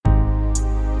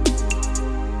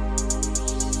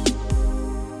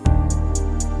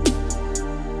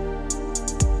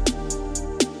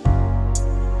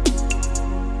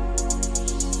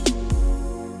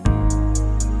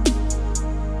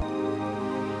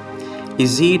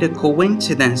Is it a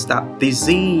coincidence that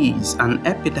disease and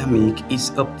epidemic is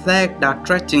a plague that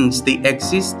threatens the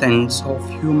existence of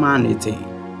humanity?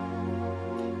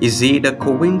 Is it a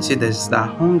coincidence that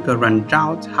hunger and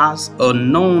drought has a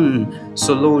known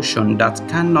solution that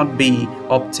cannot be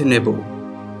obtainable?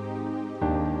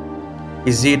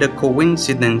 Is it a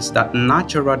coincidence that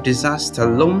natural disaster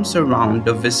looms around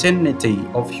the vicinity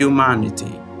of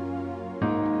humanity?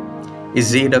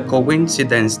 Is it a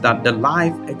coincidence that the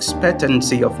life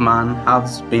expectancy of man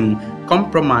has been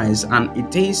compromised and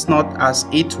it is not as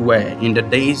it were in the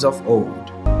days of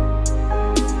old?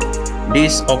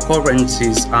 These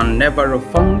occurrences are never a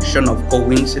function of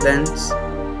coincidence.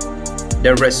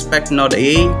 They respect not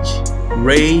age,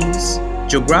 race,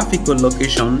 geographical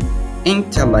location,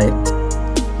 intellect,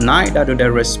 neither do they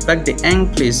respect the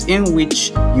enclaves in which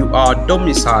you are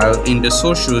domiciled in the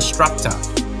social strata.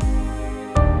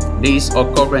 These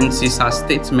occurrences are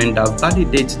statements that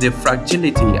validate the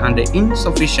fragility and the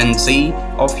insufficiency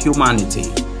of humanity.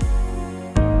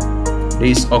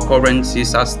 These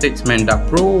occurrences are statements that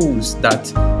proves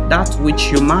that which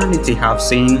humanity have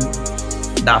seen,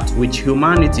 that which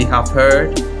humanity have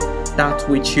heard, that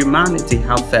which humanity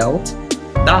have felt,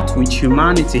 that which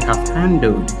humanity have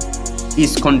handled,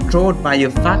 is controlled by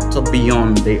a factor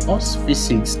beyond the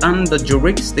auspices and the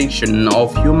jurisdiction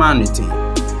of humanity.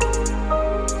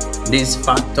 This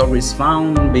factor is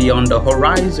found beyond the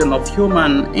horizon of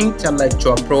human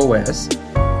intellectual prowess.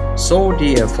 So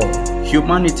therefore,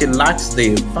 humanity lacks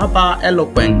the verbal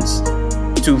eloquence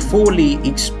to fully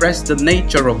express the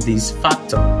nature of this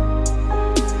factor.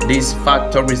 This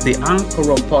factor is the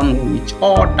anchor upon which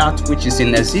all that which is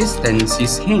in existence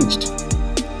is hinged.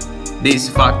 This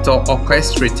factor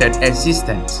orchestrated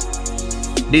existence.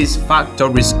 This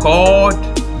factor is called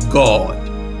God.